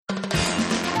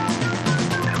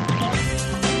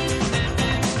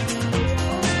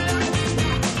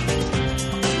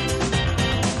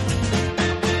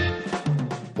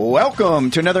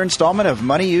Welcome to another installment of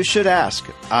Money You Should Ask.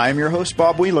 I'm your host,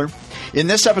 Bob Wheeler. In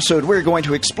this episode, we're going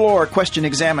to explore, question,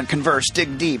 examine, converse,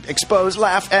 dig deep, expose,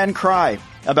 laugh, and cry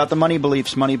about the money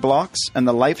beliefs, money blocks, and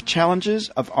the life challenges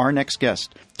of our next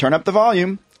guest. Turn up the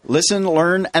volume, listen,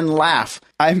 learn, and laugh.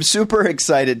 I'm super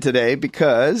excited today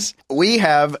because we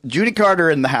have Judy Carter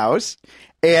in the house,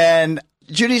 and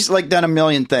Judy's done a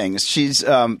million things. She's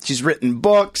written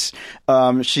books.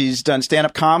 She's done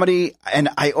stand-up comedy, and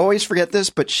I always forget this,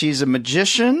 but she's a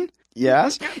magician.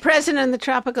 Yes, president of the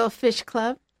Tropical Fish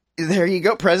Club. There you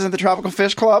go, president of the Tropical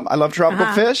Fish Club. I love tropical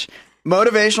fish.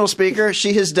 Motivational speaker.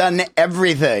 She has done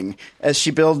everything as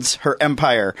she builds her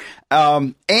empire.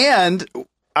 And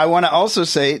I want to also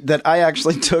say that I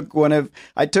actually took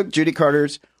Judy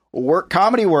Carter's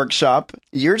comedy workshop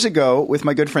years ago with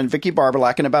my good friend Vicky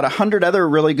Barbalak and about 100 other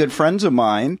really good friends of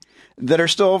mine that are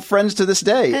still friends to this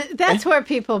day. That's where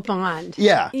people bond.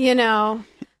 Yeah. You know,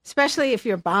 especially if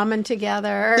you're bombing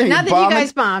together. Not that you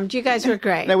guys bombed. You guys were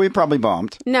great. No, we probably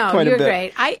bombed. No, you're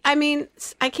great. I mean,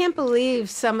 I can't believe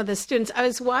some of the students. I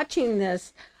was watching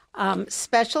this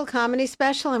comedy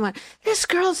special and went, this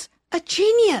girl's a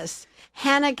genius.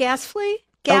 Hannah Gatsfly.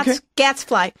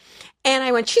 Gatsfly. And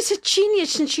I went, she's a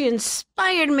genius, and she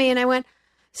inspired me. And I went,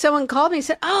 someone called me and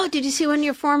said, oh, did you see one of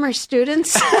your former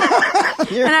students? And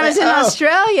I was in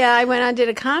Australia. I went and did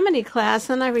a comedy class,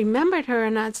 and I remembered her,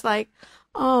 and it's like,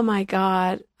 oh, my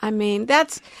God. I mean,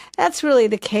 that's really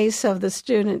the case of the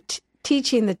student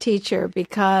teaching the teacher,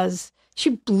 because she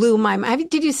blew my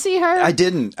mind. Did you see her? I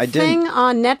didn't. Thing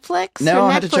on Netflix? No,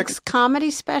 I had Netflix to check it.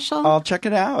 Comedy special? I'll check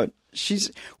it out.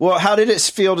 How did it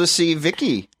feel to see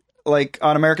Vicky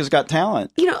on America's Got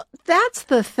Talent? You know, that's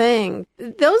the thing.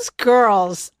 Those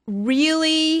girls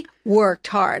really worked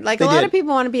hard. A lot of people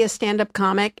want to be a stand-up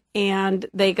comic, and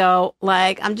they go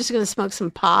I'm just going to smoke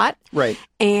some pot. Right.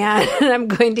 And I'm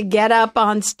going to get up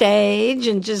on stage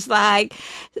and just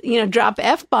drop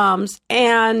F-bombs.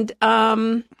 And,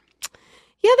 yeah,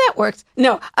 that works.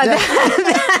 No,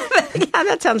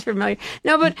 that sounds familiar.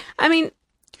 No, but I mean,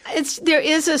 there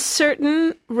is a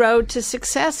certain road to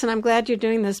success, and I'm glad you're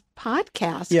doing this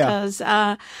podcast, because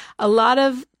a lot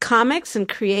of comics and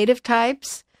creative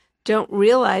types don't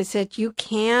realize that you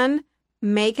can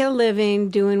make a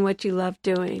living doing what you love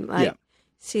doing.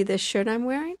 See this shirt I'm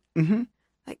wearing? Mm-hmm.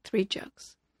 3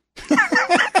 jokes.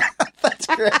 That's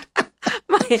great.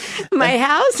 My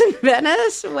house in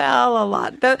Venice, well, a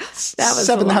lot. That was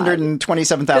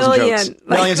 727,000 jokes.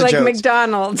 Millions of jokes.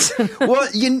 McDonald's.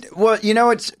 But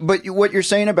what you're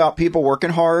saying about people working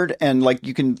hard and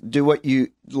you can do what you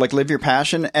live your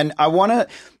passion. And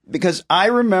because I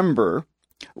remember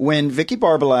when Vicky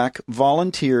Barbalak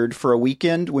volunteered for a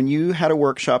weekend when you had a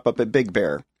workshop up at Big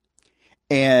Bear,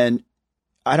 and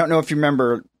I don't know if you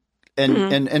remember,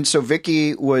 and so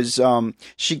Vicky was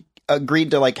she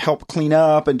agreed to help clean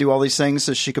up and do all these things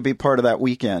so she could be part of that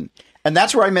weekend. And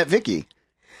that's where I met Vicky.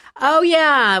 Oh,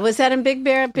 yeah. Was that in Big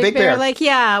Bear? Big Bear.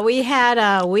 We had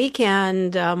a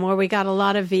weekend where we got a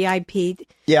lot of VIP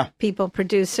people,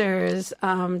 producers,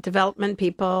 development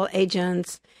people,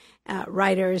 agents,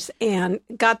 writers, and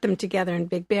got them together in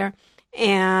Big Bear.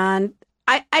 And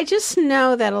I just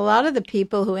know that a lot of the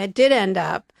people who did end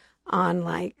up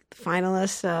on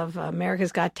finalists of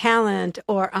America's Got Talent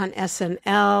or on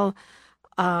SNL,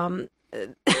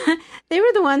 they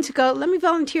were the ones who go, let me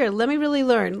volunteer, let me really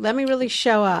learn, let me really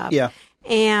show up. Yeah.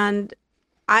 And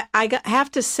I have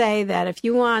to say that if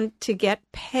you want to get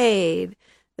paid,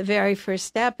 the very first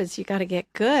step is you got to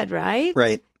get good, right?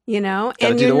 Right.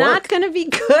 And you're not going to be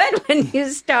good when you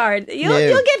start.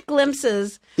 You'll get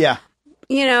glimpses. Yeah.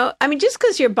 Just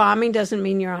because you're bombing doesn't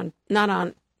mean you're not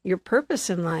on your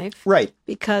purpose in life. Right.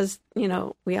 Because,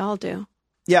 we all do.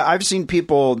 Yeah, I've seen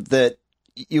people that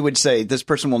you would say, this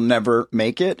person will never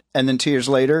make it. And then 2 years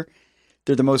later,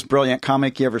 they're the most brilliant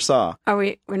comic you ever saw.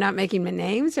 We're not making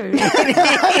names? Are we making names?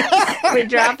 We're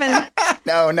dropping?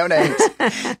 No names.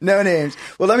 No names.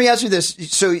 Well, let me ask you this.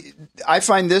 So I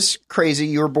find this crazy.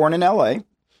 You were born in L.A.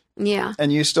 Yeah.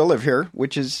 And you still live here,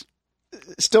 which is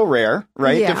still rare,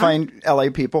 right? Yeah. To find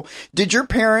L.A. people. Did your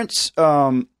parents...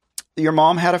 your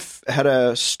mom had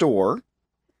a store,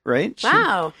 right?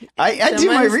 Wow. I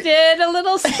did a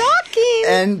little stalking.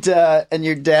 And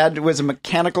your dad was a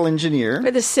mechanical engineer.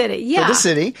 For the city, yeah. For the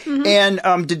city. Mm-hmm.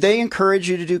 And did they encourage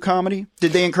you to do comedy?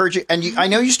 Did they encourage you? And I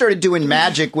know you started doing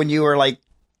magic when you were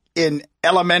in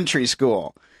elementary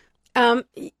school.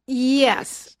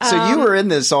 Yes. So you were in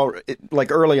this all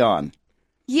early on.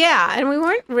 Yeah, and we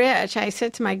weren't rich. I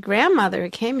said to my grandmother who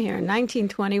came here in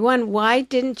 1921, why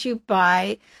didn't you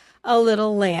buy a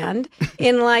little land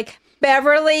in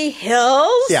Beverly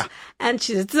Hills? Yeah. And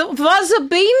she said, it was a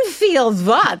bean field.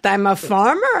 What? I'm a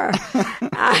farmer.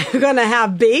 I'm going to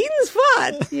have beans?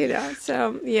 What? You know,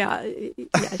 so yeah,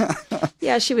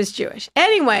 she was Jewish.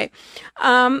 Anyway,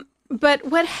 but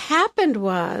what happened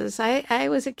was I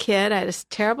was a kid. I had a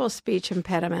terrible speech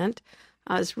impediment.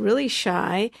 I was really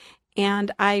shy.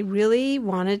 And I really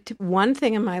wanted to, one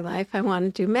thing in my life, I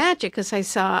wanted to do magic because I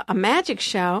saw a magic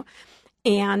show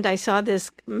and I saw this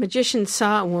magician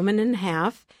saw a woman in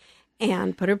half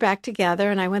and put her back together.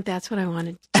 And I went, that's what I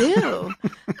wanted to do.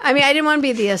 I mean, I didn't want to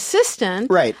be the assistant.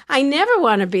 Right. I never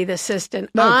want to be the assistant.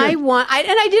 No, and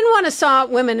I didn't want to saw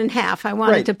women in half. I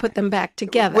wanted to put them back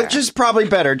together. Which is probably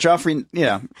better. Joffrey,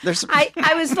 there's.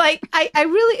 I was like,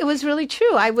 it was really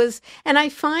true. And I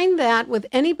find that with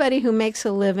anybody who makes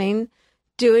a living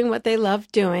doing what they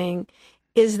love doing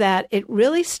is that it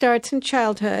really starts in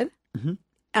childhood. Mm-hmm.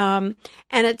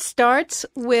 And it starts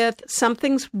with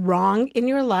something's wrong in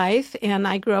your life. And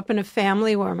I grew up in a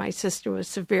family where my sister was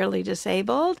severely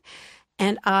disabled.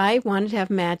 And I wanted to have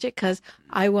magic because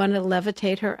I wanted to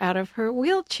levitate her out of her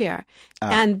wheelchair.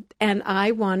 And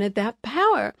I wanted that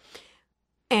power.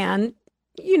 And,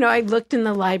 I looked in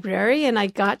the library and I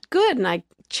got good. And I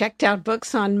checked out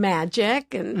books on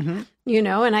magic and,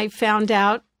 and I found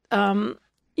out,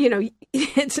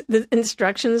 the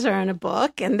instructions are in a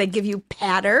book and they give you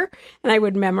patter. And I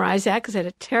would memorize that because I had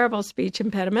a terrible speech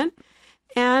impediment.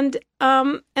 And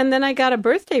then I got a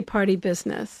birthday party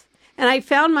business. And I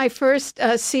found my first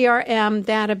CRM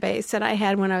database that I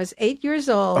had when I was 8 years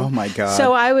old. Oh, my God.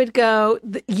 So I would go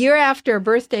the year after a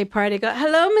birthday party, go,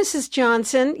 hello, Mrs.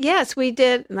 Johnson. Yes, we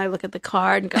did. And I look at the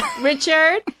card and go,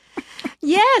 Richard?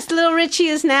 Yes, little Richie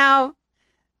is now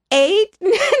 8.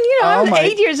 I was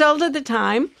 8 years old at the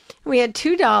time. We had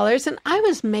 $2, and I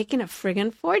was making a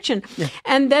friggin' fortune. Yeah.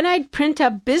 And then I'd print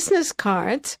up business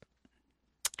cards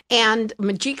and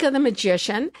Majika the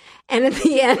Magician. And at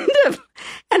the end of,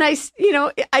 and I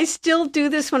still do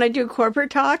this when I do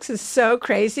corporate talks. It's so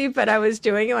crazy, but I was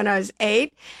doing it when I was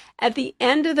 8. At the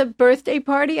end of the birthday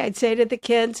party, I'd say to the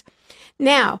kids,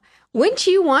 now, wouldn't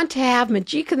you want to have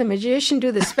Majika the Magician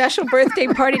do the special birthday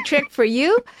party trick for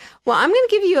you? Well, I'm going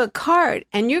to give you a card,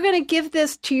 and you're going to give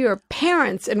this to your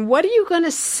parents. And what are you going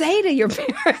to say to your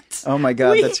parents? Oh, my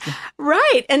God. That's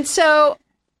right. And so,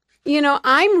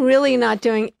 I'm really not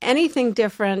doing anything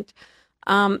different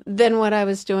than what I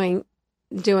was doing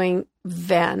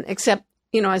then, except,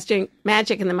 I was doing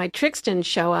magic, and then my tricks didn't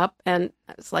show up, and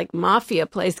it was like mafia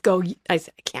place. I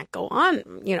said, I can't go on,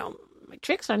 my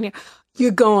tricks on here.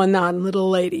 You're going on, little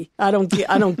lady. I don't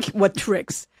what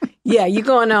tricks? Yeah, you're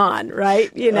going on,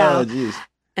 right? Oh, geez.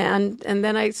 And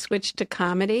then I switched to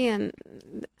comedy, and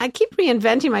I keep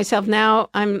reinventing myself. Now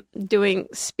I'm doing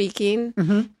speaking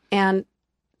and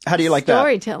how do you like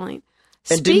storytelling.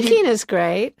 And speaking is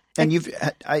great. And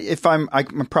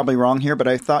I'm probably wrong here, but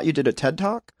I thought you did a TED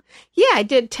Talk. Yeah, I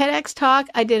did TEDx Talk.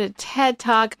 I did a TED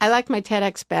Talk. I like my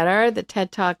TEDx better. The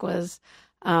TED Talk was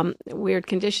weird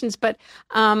conditions, but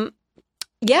I've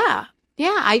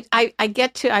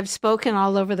spoken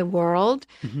all over the world.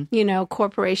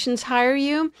 Corporations hire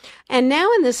you. And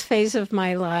now in this phase of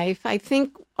my life, I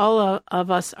think all of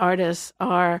us artists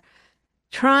are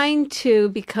trying to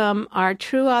become our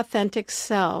true authentic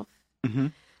self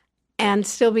and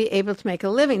still be able to make a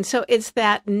living. So it's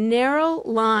that narrow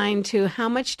line to how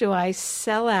much do I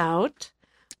sell out,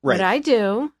 what I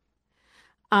do,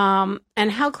 and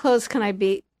how close can I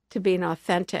be to being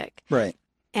authentic. Right.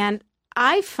 And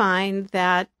I find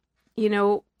that,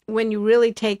 when you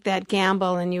really take that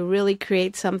gamble and you really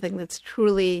create something that's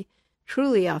truly,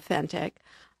 truly authentic,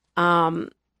 and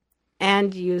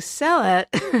you sell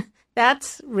it,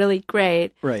 that's really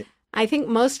great. Right. I think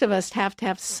most of us have to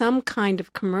have some kind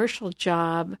of commercial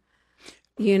job,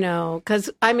 because,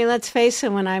 let's face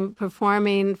it, when I'm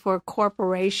performing for a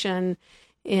corporation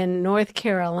in North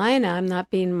Carolina, I'm not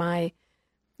being my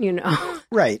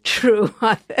right, true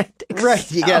authentic. Right,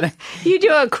 self. You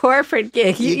do a corporate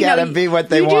gig. You got to be what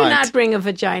they want. You do not bring a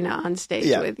vagina on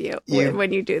stage with you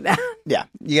when you do that. Yeah,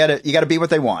 you got to be what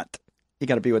they want. You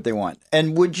got to be what they want.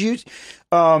 And would you?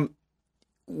 So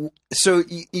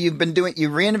you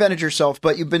reinvented yourself,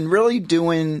 but you've been really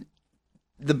doing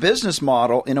the business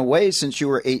model in a way since you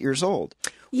were 8 years old.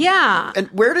 Yeah. And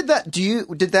where did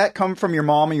that come from? Your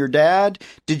mom or your dad?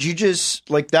 Did you just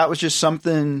that was just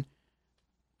something?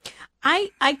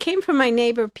 I came from my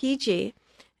neighbor, PG.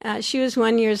 She was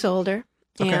 1 year older,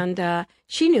 and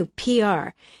she knew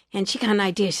PR. And she got an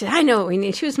idea. She said, I know what we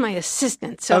need. She was my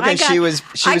assistant. So she was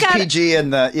PG in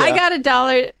the... Yeah. I got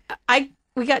 $1.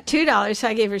 We got $2, so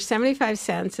I gave her 75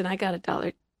 cents, and I got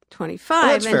 $1 25.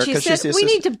 Well, that's and fair, she 'cause said, she's the we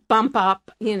need assistant. to bump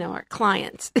up, our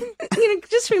clients.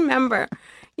 Just remember,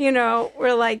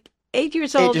 we're like 8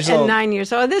 years old and 9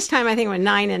 years old. This time I think we're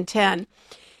 9 and 10.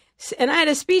 And I had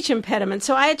a speech impediment,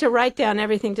 so I had to write down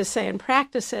everything to say and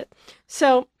practice it.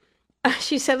 So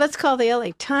she said, let's call the LA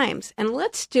Times and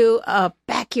let's do a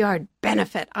backyard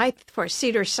benefit for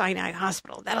Cedars-Sinai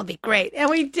Hospital. That'll be great. And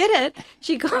we did it.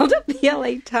 She called up the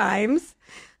LA Times.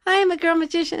 I am a girl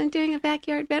magician and doing a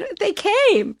backyard benefit. They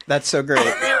came. That's so great.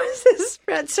 There was this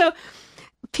spread. So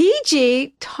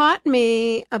PG taught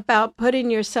me about putting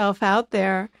yourself out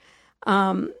there.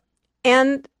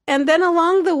 And then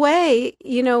along the way,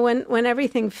 when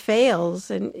everything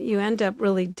fails and you end up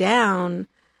really down,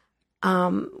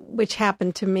 which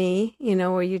happened to me,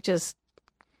 where you just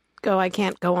go, I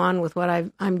can't go on with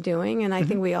what I'm doing. And I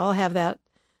think we all have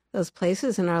those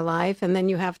places in our life. And then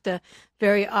you have to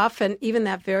very often, even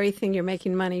that very thing you're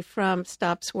making money from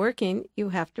stops working, you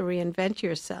have to reinvent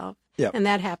yourself. Yep. And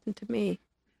that happened to me.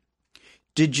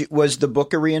 Was the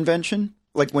book a reinvention?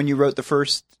 Like when you wrote the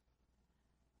first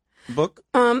book?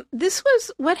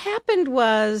 What happened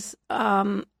was,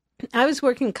 I was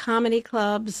working comedy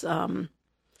clubs, and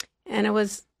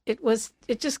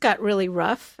it just got really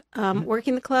rough.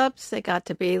 Working the clubs, they got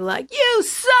to be like, you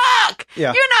suck!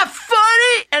 Yeah. You're not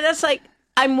funny! And it's like,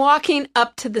 I'm walking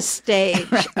up to the stage,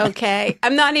 okay?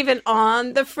 I'm not even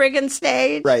on the friggin'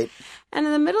 stage. Right. And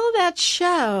in the middle of that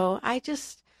show, I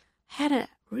just had a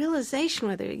realization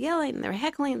where they were yelling and they were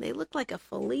heckling. They looked like a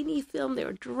Fellini film. They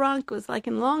were drunk. It was like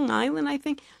in Long Island, I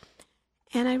think.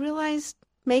 And I realized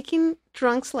making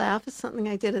drunks laugh is something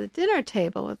I did at the dinner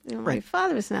table with my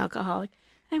father was an alcoholic.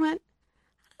 I went,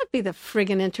 I'd be the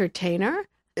friggin' entertainer.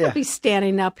 I'd be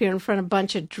standing up here in front of a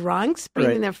bunch of drunks,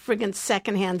 breathing their friggin'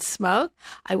 secondhand smoke.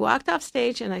 I walked off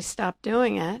stage and I stopped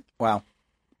doing it. Wow.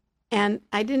 And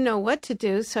I didn't know what to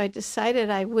do, so I decided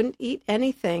I wouldn't eat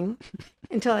anything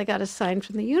until I got a sign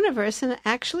from the universe, and it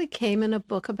actually came in a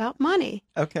book about money.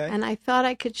 Okay. And I thought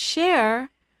I could share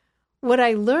what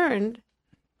I learned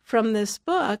from this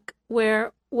book,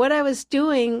 where what I was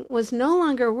doing was no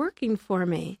longer working for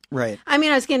me. Right. I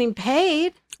mean, I was getting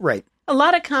paid. Right. A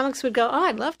lot of comics would go, oh,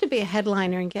 I'd love to be a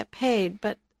headliner and get paid,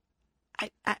 but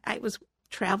I was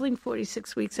traveling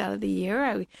 46 weeks out of the year.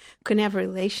 I couldn't have a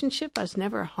relationship. I was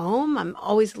never home. I'm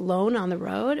always alone on the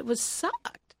road. It was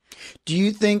sucked. Do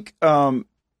you think? I'm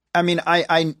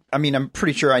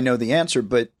pretty sure I know the answer,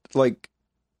 but like,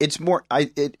 it's more.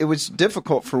 It was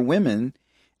difficult for women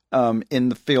in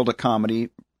the field of comedy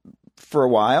for a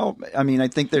while. I mean, I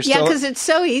think there's still because it's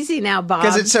so easy now, Bob.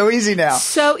 Because it's so easy now.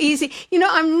 So easy.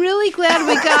 I'm really glad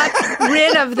we got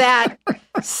rid of that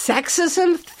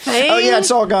sexism thing. Oh yeah,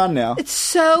 it's all gone now. It's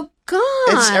so gone.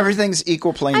 Everything's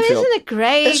equal playing field. Isn't it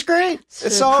great? It's great.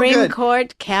 It's all good. Supreme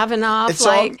Court, Kavanaugh.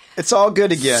 It's all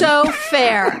good again. So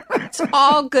fair. It's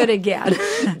all good again.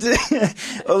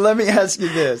 Well, let me ask you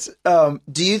this.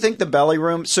 Do you think the belly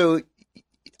room... So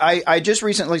I just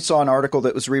recently saw an article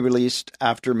that was re-released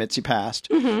after Mitzi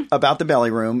passed about the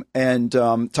belly room and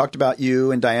talked about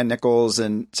you and Diane Nichols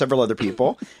and several other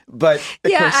people. But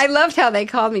yeah, I loved how they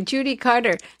called me Judy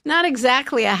Carter. Not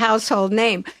exactly a household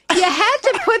name. You had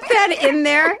to put that in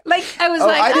there. Like I was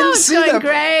it's going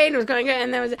great. It was going good.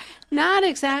 And there was not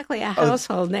exactly a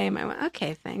household name. I went,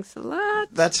 okay, thanks a lot.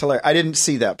 That's hilarious. I didn't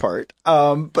see that part.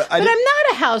 But I'm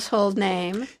not a household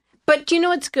name. But do you know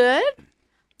what's good?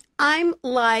 I'm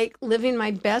like living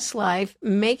my best life,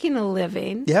 making a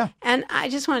living. Yeah. And I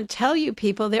just want to tell you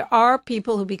people, there are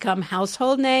people who become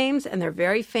household names and they're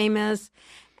very famous.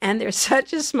 And there's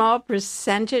such a small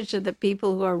percentage of the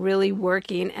people who are really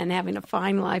working and having a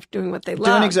fine life doing what they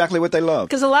love. Doing exactly what they love.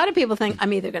 Because a lot of people think,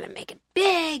 I'm either going to make it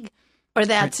big or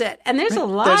that's it. And there's a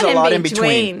lot in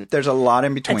between. There's a lot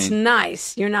in between. It's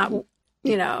nice. You're not,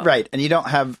 Right. And you don't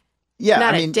have,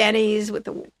 not at Denny's with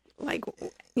the,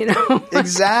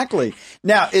 Exactly.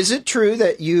 Now, is it true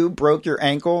that you broke your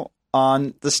ankle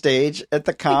on the stage at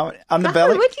the on the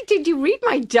belly? Did you read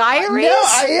my diaries? No,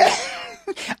 I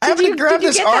happened to grab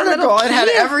this article. It had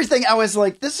everything. I was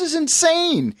like, this is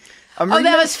insane.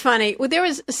 That was funny. Well, there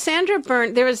was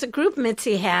there was a group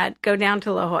Mitzi had go down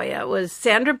to La Jolla. It was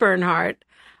Sandra Bernhardt,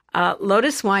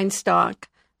 Lotus Weinstock,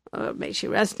 may she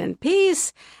rest in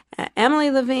peace, Emily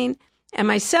Levine, and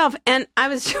myself. And I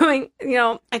was doing,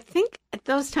 I think at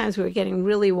those times we were getting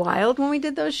really wild when we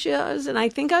did those shows. And I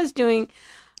think I was doing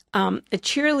a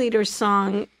cheerleader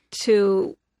song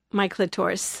to my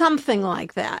clitoris, something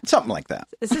like that. Something like that.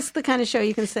 Is this the kind of show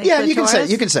you can say? Yeah, clitoris?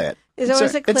 you can say it. Is it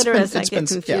always a clitoris? I get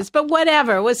confused. Yeah. But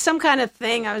whatever. It was some kind of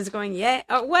thing. I was going, yeah,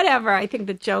 or whatever. I think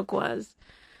the joke was.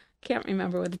 Can't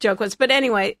remember what the joke was. But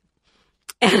anyway,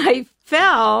 and I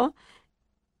fell.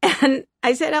 And And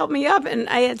I said, help me up. And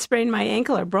I had sprained my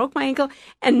ankle or broke my ankle.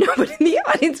 And nobody in the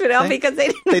audience would help me because they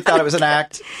didn't. They thought it was an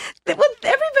act. Well,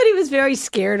 everybody was very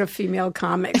scared of female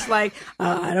comics. Like,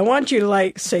 I don't want you to,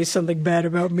 like, say something bad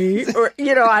about me. Or,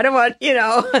 I don't want,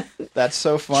 That's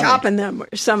so funny. chopping them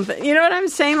or something. You know what I'm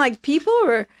saying? Like, people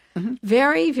were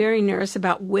very, very nervous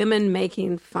about women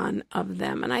making fun of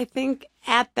them. And I think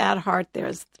at that heart,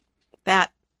 there's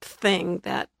that thing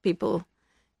that people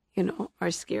are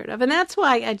scared of. And that's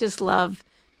why I just love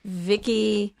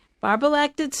Vicky. Barbara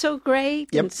acted so great.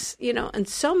 Yep. And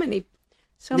so many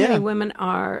women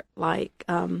are like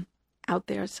out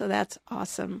there. So that's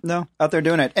awesome. No, out there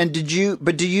doing it. And do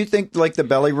you think like the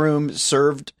belly room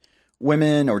served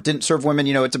women or didn't serve women?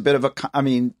 It's a bit of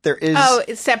there is. Oh,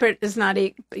 it's separate is not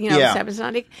equal. Yeah. Separate is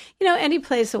not equal. Any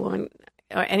place a woman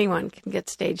or anyone can get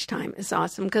stage time is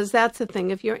awesome, because that's the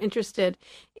thing. If you're interested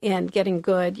in getting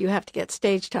good, you have to get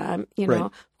stage time. Right.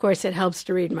 Of course, it helps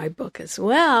to read my book as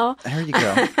well. There you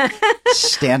go.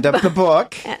 Stand Up the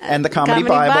Book and the Comedy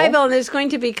Bible. And there's going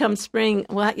to become spring.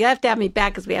 Well, you have to have me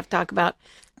back because we have to talk about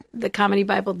the Comedy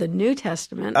Bible, the New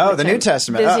Testament. Oh, the New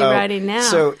Testament. Busy writing now.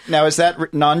 So now is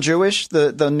that non-Jewish?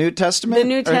 The New Testament. The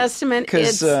New Testament.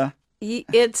 Because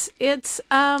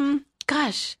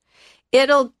gosh.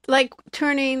 It'll like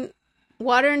turning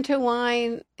water into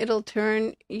wine. It'll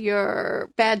turn your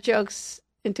bad jokes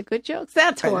into good jokes.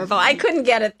 That's horrible. I couldn't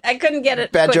get it. Bad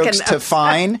quick jokes enough. to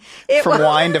fine? From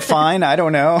wine to fine? I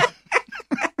don't know.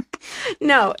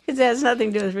 No, it has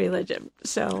nothing to do with religion.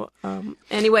 So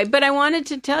anyway, but I wanted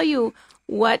to tell you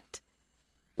what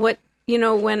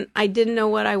when I didn't know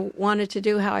what I wanted to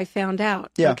do, how I found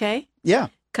out. Yeah. Okay? Yeah.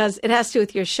 Because it has to do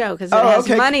with your show, because it has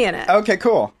money in it. Okay,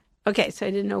 cool. Okay, so I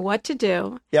didn't know what to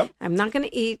do. Yep. I'm not going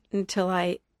to eat until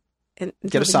Get a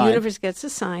the sign. universe gets a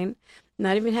sign.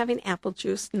 Not even having apple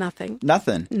juice. Nothing.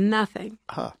 Nothing.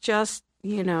 Huh. Just,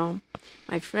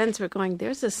 my friends were going,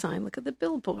 there's a sign. Look at the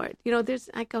billboard.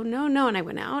 I go, no. And I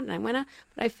went out. But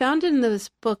I found in this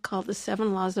book called The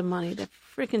 7 Laws of Money that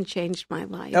freaking changed my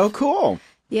life. Oh, cool.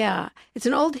 Yeah. It's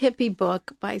an old hippie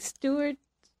book by Stuart,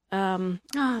 the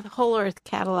Whole Earth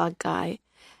catalog guy.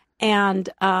 And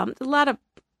a lot of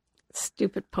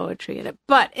stupid poetry in it,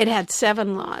 but it had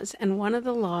 7 laws, and one of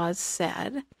the laws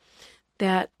said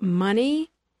that money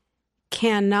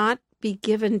cannot be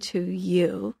given to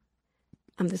you.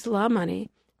 This law of money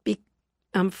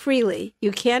freely.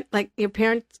 You can't, like your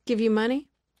parents give you money.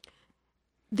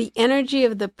 The energy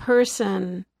of the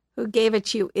person who gave it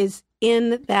to you is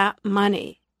in that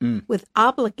money, with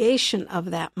obligation of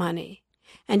that money.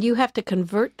 And you have to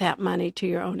convert that money to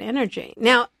your own energy.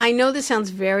 Now, I know this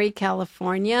sounds very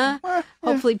California.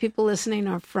 Hopefully people listening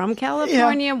are from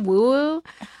California. Yeah. Woo-woo.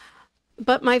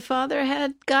 But my father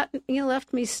had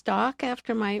left me stock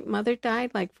after my mother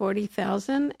died, like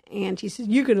 $40,000. And he said,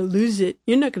 you're going to lose it.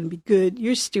 You're not going to be good.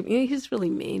 You're stupid. He's really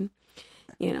mean.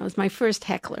 It was my first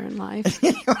heckler in life.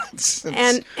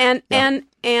 And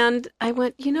I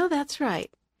went, that's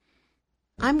right.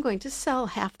 I'm going to sell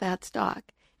half that stock.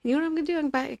 You know what I'm going to do? I'm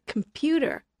going to buy a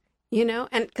computer,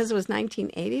 and because it was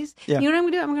 1980s. Yeah. You know what I'm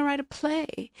going to do? I'm going to write a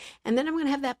play. And then I'm going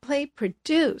to have that play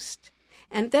produced.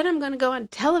 And then I'm going to go on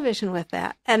television with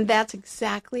that. And that's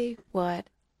exactly what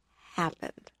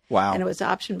happened. Wow. And it was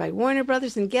optioned by Warner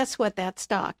Brothers. And guess what? That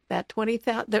stock, that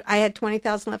 $20,000, I had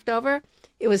 $20,000 left over.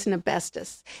 It was an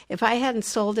asbestos. If I hadn't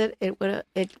sold it, it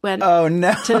went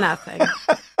to nothing.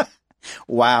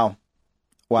 Wow.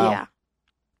 Yeah.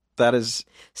 That is...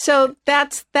 So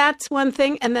that's one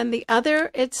thing. And then the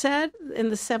other, it said in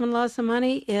the 7 laws of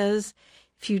money, is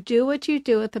if you do what you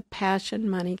do with a passion,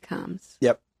 money comes.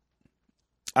 Yep.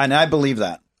 And I believe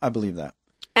that.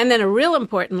 And then a real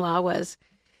important law was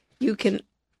you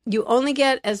only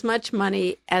get as much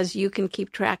money as you can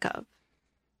keep track of.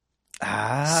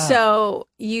 So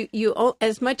you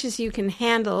as much as you can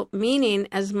handle, meaning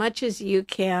as much as you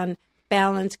can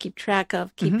balance, keep track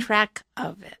of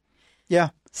it. Yeah.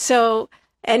 So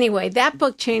anyway, that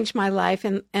book changed my life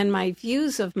and my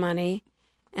views of money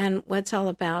and what it's all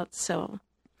about. So,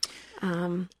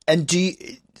 and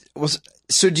has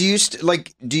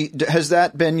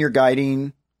that been your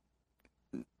guiding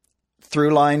through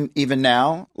line even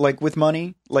now, like with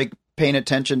money, like paying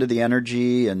attention to the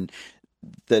energy and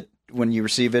that when you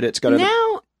receive it, it's got to...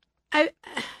 Now,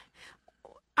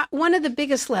 one of the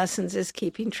biggest lessons is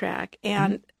keeping track.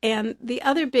 And the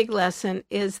other big lesson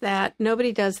is that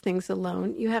nobody does things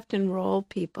alone. You have to enroll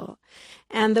people.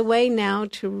 And the way now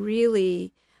to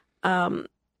really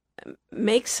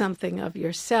make something of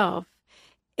yourself,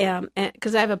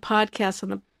 because I have a podcast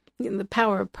on the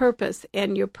power of purpose,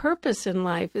 and your purpose in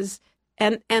life is,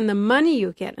 and the money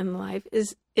you get in life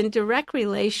is in direct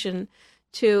relation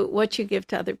to what you give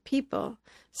to other people.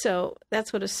 So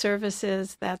that's what a service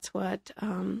is. That's what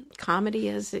comedy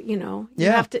is. You know,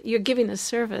 you're giving a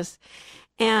service.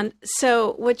 And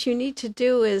so what you need to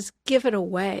do is give it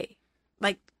away,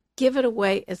 like give it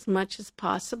away as much as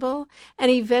possible. And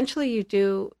eventually you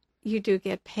do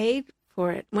get paid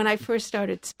for it. When I first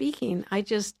started speaking, I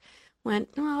just went,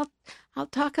 well, I'll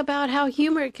talk about how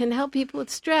humor can help people with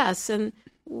stress and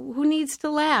who needs to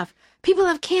laugh. People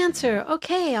have cancer.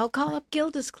 Okay, I'll call up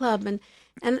Gilda's Club.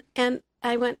 And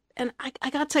I went, and I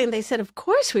got something. They said, of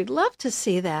course, we'd love to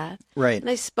see that. Right. And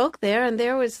I spoke there, and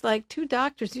there was like 2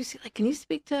 doctors. You see, like, can you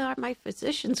speak to my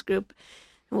physicians group?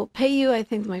 And we'll pay you. I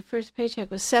think my first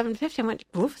paycheck was $750. I went,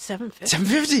 oof, $750.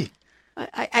 $750.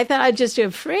 I thought I'd just do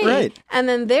it free. Right. And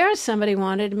then there somebody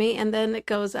wanted me, and then it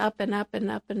goes up and up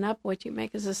and up and up what you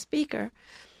make as a speaker.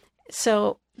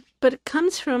 So, but it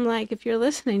comes from, like, if you're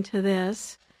listening to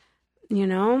this, you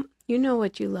know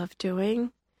what you love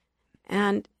doing,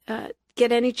 and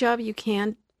get any job you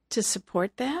can to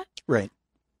support that. Right.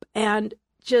 And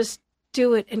just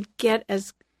do it and get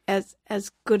as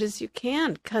good as you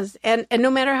can, and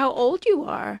no matter how old you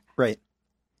are. Right.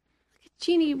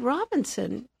 Jeannie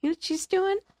Robinson, you know what she's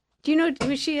doing? Do you know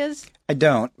who she is? I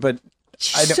don't, but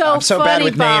I'm so funny, bad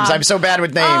with Bob. names. I'm so bad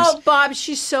with names. Oh, Bob,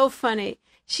 she's so funny.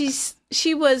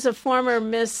 She was a former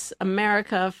Miss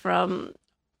America from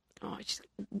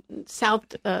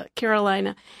South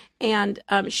Carolina, and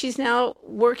she's now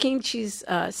working. She's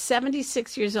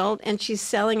 76 years old, and she's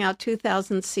selling out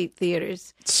 2,000-seat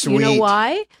theaters. Sweet. You know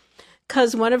why?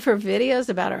 Because one of her videos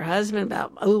about her husband,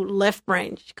 about left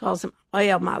brain, she calls him,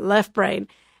 my left brain,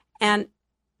 and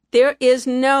there is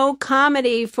no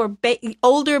comedy for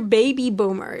older baby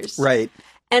boomers. Right.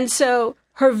 And so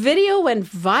her video went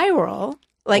viral.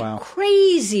 Like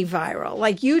crazy viral,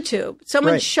 like YouTube.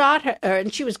 Someone shot her,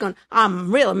 and she was going,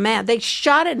 I'm real mad. They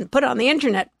shot it and put it on the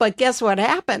internet, but guess what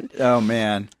happened? Oh,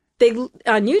 man.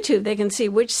 On YouTube, they can see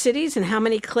which cities and how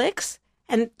many clicks,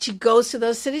 and she goes to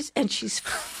those cities, and she's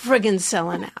friggin'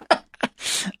 selling out.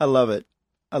 I love it.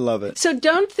 I love it. So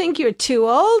don't think you're too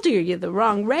old, or you're the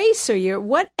wrong race, or you're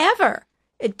whatever.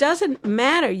 It doesn't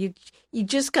matter. You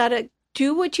just got to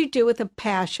do what you do with a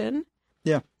passion.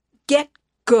 Yeah. Get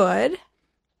good.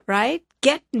 Right?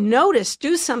 Get noticed.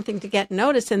 Do something to get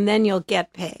noticed, and then you'll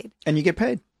get paid. And you get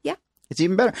paid. Yeah. It's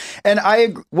even better. And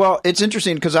it's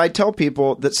interesting because I tell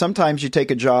people that sometimes you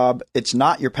take a job, it's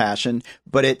not your passion,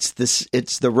 but it's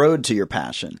the road to your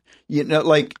passion. You know,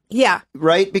 like, yeah.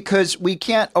 Right? Because we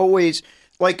can't always,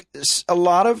 like, a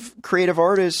lot of creative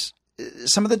artists,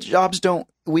 some of the jobs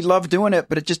we love doing it,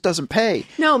 but it just doesn't pay.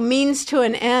 No, means to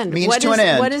an end.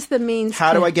 What is the means?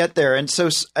 How do I get there? And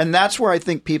that's where I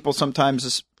think people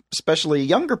sometimes, especially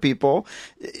younger people,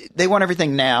 they want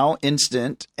everything now,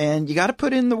 instant, and you got to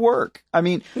put in the work. I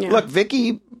mean, Look,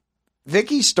 Vicky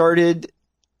started,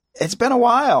 it's been a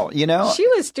while, you know? She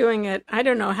was doing it, I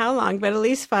don't know how long, but at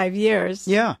least 5 years.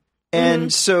 Yeah.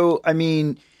 And so, I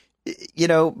mean, you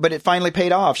know, but it finally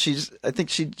paid off. I think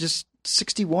she just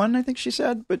 61, I think she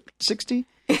said, but 60.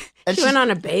 And she went on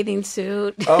a bathing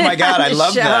suit. Oh my God, I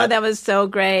love that. That was so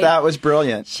great. That was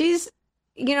brilliant. She's,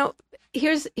 you know,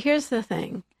 here's the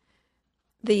thing.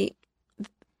 The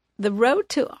road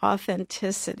to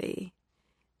authenticity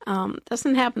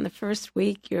doesn't happen the first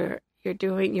week you're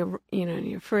doing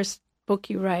your first book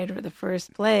you write, or the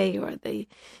first play, or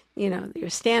your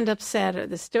stand-up set, or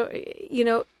the story. You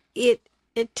know, it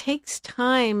takes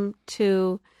time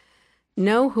to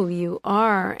know who you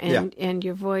are and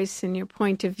your voice and your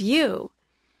point of view.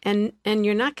 And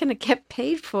you're not going to get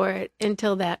paid for it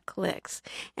until that clicks.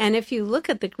 And if you look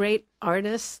at the great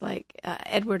artists like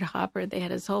Edward Hopper, they had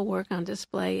his whole work on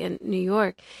display in New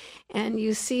York, and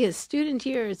you see his student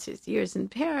years, his years in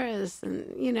Paris,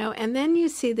 and then you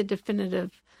see the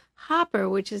definitive Hopper,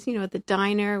 which is, at the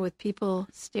diner with people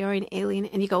staring alien,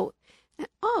 and you go,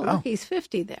 look, he's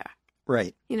 50 there.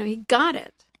 Right. He got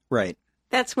it. Right.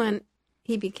 That's when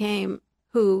he became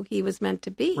who he was meant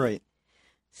to be. Right.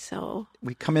 So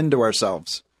we come into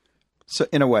ourselves. So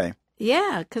in a way.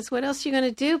 Yeah, because what else are you going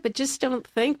to do? But just don't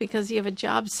think because you have a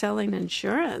job selling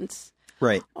insurance.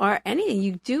 Right. Or anything.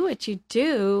 You do what you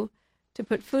do to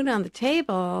put food on the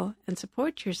table and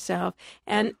support yourself.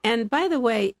 And by the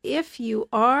way, if you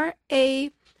are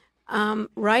a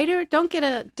writer, don't get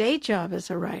a day job as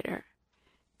a writer.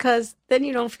 Because then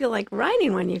you don't feel like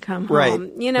writing when you come home.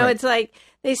 Right. It's like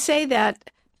they say that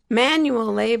manual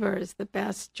labor is the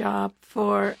best job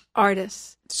for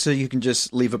artists. So you can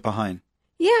just leave it behind.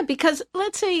 Yeah, because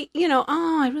let's say,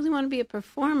 I really want to be a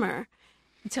performer.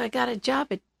 And so I got a job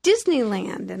at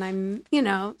Disneyland and I'm,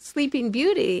 Sleeping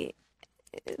Beauty.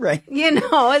 Right.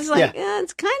 It's like,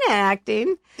 it's kind of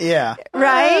acting. Yeah.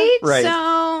 Right? Right.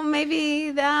 So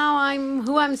maybe now I'm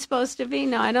who I'm supposed to be.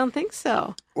 No, I don't think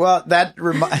so. Well, that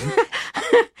reminds...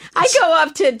 I go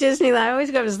up to Disneyland. I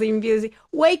always go to Sleeping Beauty.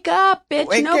 Wake up,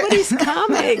 bitch. Nobody's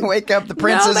coming. Wake up. The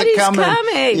prince isn't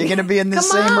coming. You're going to be in the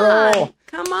same role.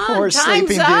 Come on. Poor Time's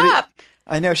Sleeping up. Beauty.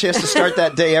 I know she has to start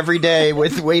that day every day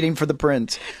with waiting for the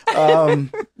prince.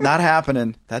 Not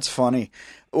happening. That's funny.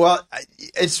 Well,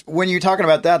 it's when you're talking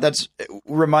about that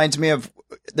reminds me of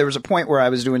there was a point where I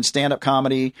was doing stand-up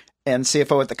comedy and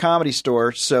CFO at the Comedy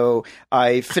Store. So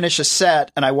I finish a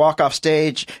set and I walk off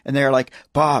stage and they're like,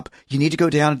 Bob, you need to go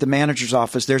down to the manager's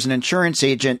office. There's an insurance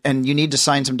agent and you need to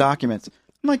sign some documents.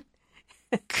 I'm like,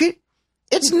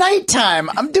 it's nighttime.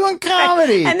 I'm doing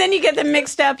comedy. And then you get them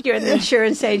mixed up. You're the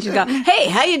insurance agent. Go, hey,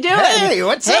 how you doing? Hey,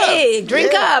 what's up? Hey,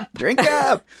 drink up. Drink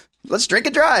up. Let's drink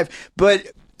and drive.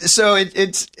 But so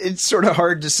it's sort of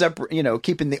hard to separate,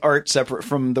 keeping the art separate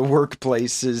from the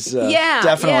workplace is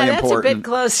definitely that's important. A bit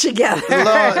close together.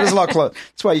 It's a lot close.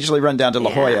 That's why I usually run down to La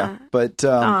Jolla. But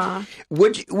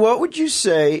what would you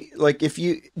say, like,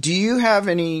 do you have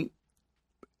any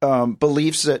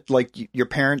beliefs that like your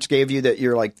parents gave you that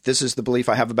you're like, this is the belief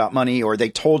I have about money, or they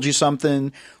told you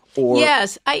something? Or...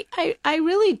 Yes, I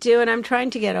really do, and I'm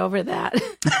trying to get over that.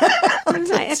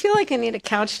 I feel like I need a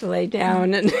couch to lay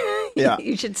down, and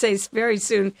you should say very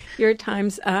soon, your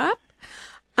time's up.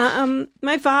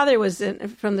 My father was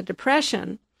from the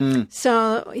Depression,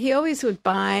 so he always would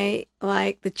buy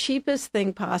like the cheapest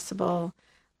thing possible,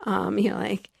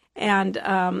 and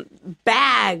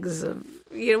bags of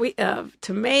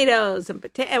tomatoes and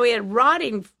potatoes, and we had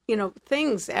rotting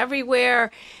things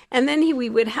everywhere. And then we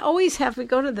would always we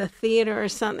go to the theater or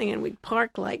something, and we'd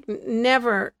park like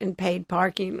never in paid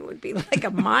parking. It would be like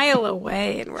a mile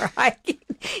away, and we're hiking.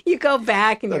 You go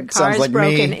back and your car's like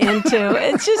broken into.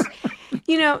 It's just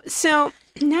so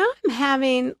now I'm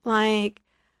having like,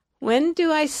 when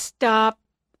do I stop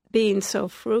being so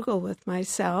frugal with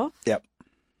myself? Yep.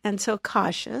 And so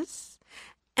cautious.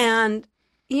 And,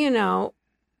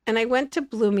 and I went to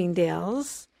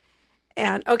Bloomingdale's,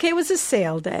 and it was a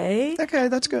sale day. Okay,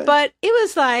 that's good. But it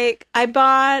was like, I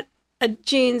bought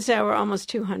jeans that were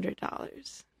almost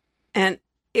 $200. And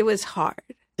it was hard.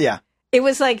 Yeah. It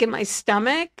was like in my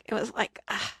stomach. It was like,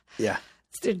 yeah.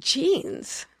 They're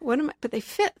jeans. But they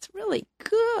fit. It's really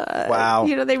good. Wow.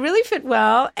 They really fit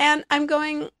well. And I'm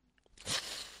going,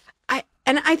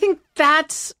 I think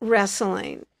that's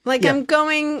wrestling. Like, I'm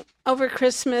going over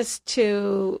Christmas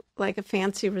to like a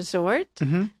fancy resort.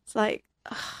 Mm-hmm. It's like,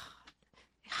 they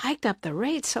hiked up the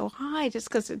rate so high just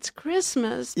because it's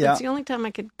Christmas. But it's the only time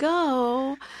I could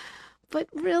go. But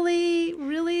really,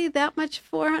 really, that much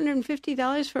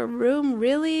 $450 for a room,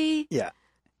 really? Yeah.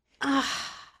 And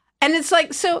it's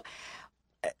like, so.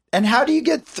 And how do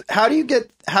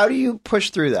you push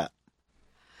through that?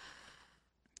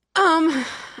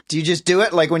 Do you just do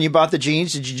it? Like when you bought the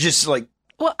jeans, did you just like?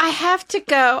 Well, I have to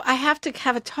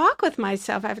have a talk with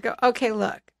myself. I have to go, okay,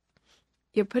 look,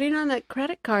 you're putting on a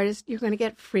credit card. You're going to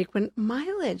get frequent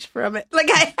mileage from it. Like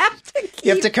I have to.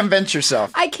 You have to convince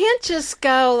yourself. I can't just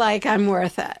go like I'm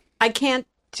worth it. I can't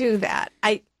do that.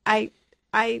 I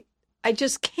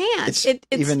just can't. It's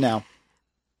even now.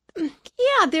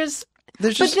 Yeah, there's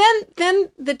just... But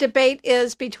then the debate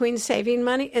is between saving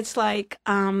money. It's like,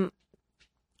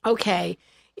 okay,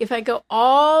 if I go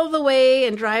all the way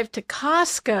and drive to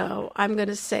Costco, I'm going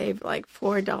to save like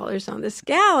 $4 on this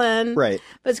gallon. Right.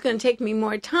 But it's going to take me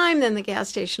more time than the gas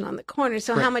station on the corner.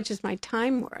 So how much is my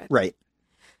time worth? Right.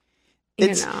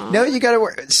 No, you got to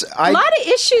work. A lot of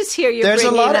issues here you're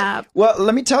bringing up. Well,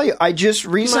 let me tell you, I just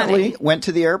recently went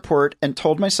to the airport and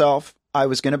told myself I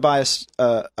was going to buy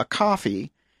a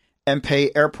coffee and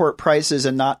pay airport prices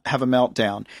and not have a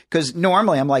meltdown. Because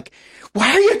normally I'm like, why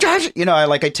are you driving?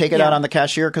 I take it out on the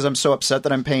cashier because I'm so upset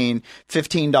that I'm paying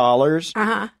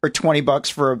 $15 or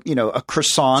 $20 for a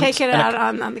croissant. Take it out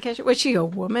on the cashier. Was she a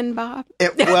woman, Bob?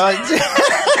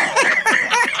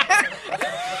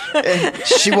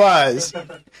 She was.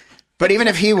 But even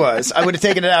if he was, I would have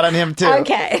taken it out on him too.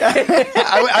 Okay.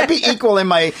 I'd be equal in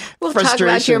my frustration. We'll talk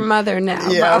about your mother now.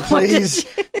 Yeah, Bob. please.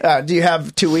 Do you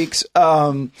have 2 weeks?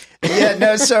 So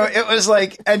it was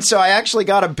like, and so I actually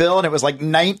got a bill and it was like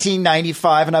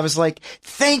 $19.95. And I was like,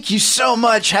 thank you so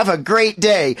much. Have a great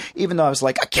day. Even though I was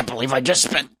like, I can't believe I just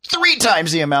spent 3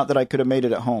 times the amount that I could have made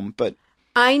it at home. But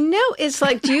I know. It's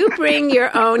like, do you bring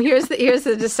your own? Here's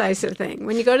the decisive thing.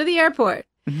 When you go to the airport,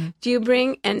 do you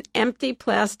bring an empty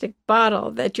plastic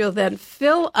bottle that you'll then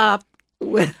fill up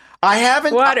with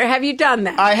water? Have you done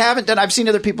that? I haven't done. I've seen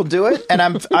other people do it, and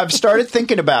I've started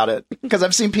thinking about it because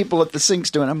I've seen people at the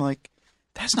sinks doing it. I'm like,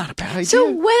 That's not a bad idea.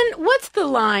 So what's the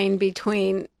line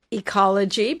between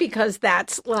ecology, because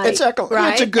that's like it's a good,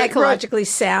 ecologically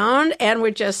sound, and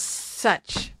we're just so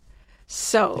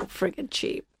friggin'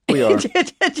 cheap. We are.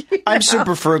 I'm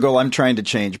super frugal. I'm trying to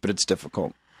change, but it's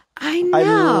difficult. I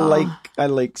know. I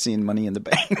like seeing money in the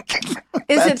bank.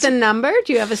 Is it the number?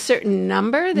 Do you have a certain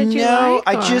number that you like? No,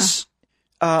 I just...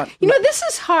 this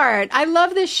is hard. I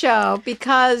love this show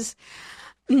because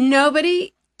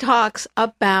nobody talks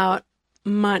about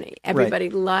money. Everybody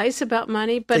lies about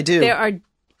money, but they do. There are,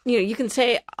 you can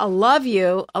say, I love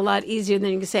you a lot easier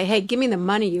than you can say, hey, give me the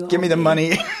money you owe me. Give me the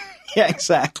money. Yeah,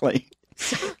 exactly.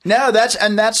 No,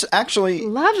 that's actually...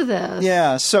 Love this.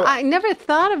 Yeah, so... I never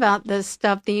thought about this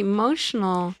stuff, the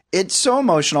emotional... It's so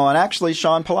emotional, and actually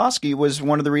Sean Pulaski was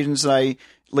one of the reasons that I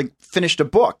finished a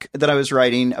book that I was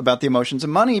writing about the emotions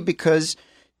of money, because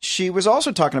she was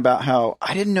also talking about how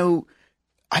I didn't know...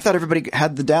 I thought everybody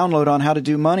had the download on how to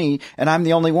do money, and I'm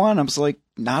the only one. I was like,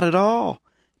 not at all.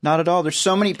 Not at all. There's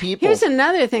so many people. Here's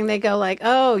another thing. They go like,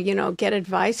 get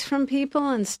advice from people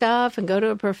and stuff and go to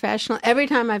a professional. Every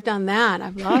time I've done that,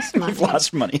 I've lost money. You've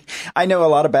lost money. I know a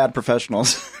lot of bad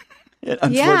professionals,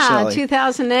 unfortunately. Yeah,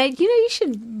 2008. You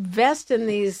should invest in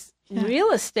these real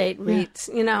estate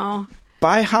REITs,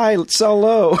 Buy high, sell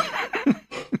low.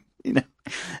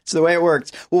 It's the way it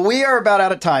works. Well, we are about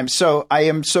out of time, so I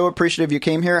am so appreciative you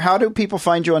came here. How do people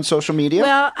find you on social media?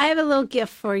 Well, I have a little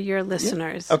gift for your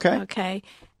listeners. Yeah. Okay.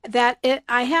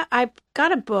 I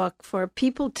got a book for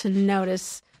people to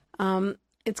notice.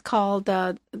 It's called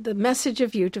The Message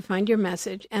of You, to find your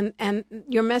message, and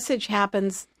your message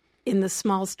happens in the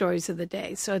small stories of the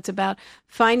day. So it's about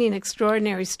finding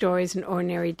extraordinary stories in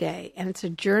ordinary day, and it's a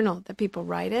journal that people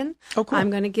write in. Oh, cool. I'm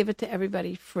going to give it to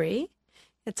everybody free.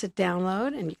 It's a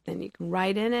download, and then you can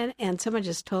write in it. And someone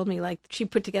just told me, she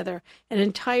put together an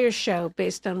entire show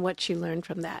based on what she learned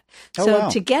from that.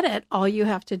 To get it, all you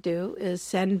have to do is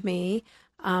send me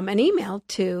an email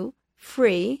to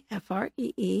free,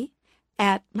 Free,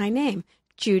 at my name,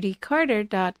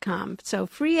 judycarter.com. So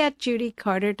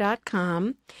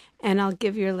free@judycarter.com, and I'll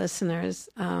give your listeners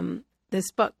this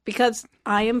book, because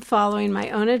I am following my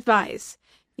own advice.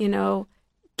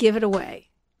 Give it away.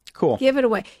 Cool. Give it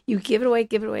away. You give it away,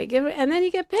 and then you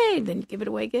get paid. Then you give it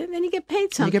away, and then you get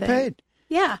paid something. You get paid.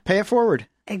 Yeah. Pay it forward.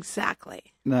 Exactly.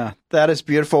 No, that is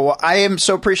beautiful. Well, I am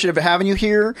so appreciative of having you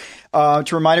here. To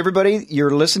remind everybody,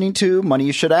 you're listening to Money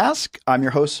You Should Ask. I'm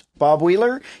your host, Bob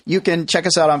Wheeler. You can check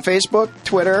us out on Facebook,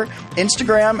 Twitter,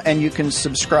 Instagram, and you can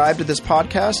subscribe to this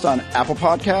podcast on Apple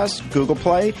Podcasts, Google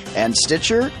Play, and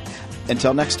Stitcher.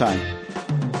 Until next time.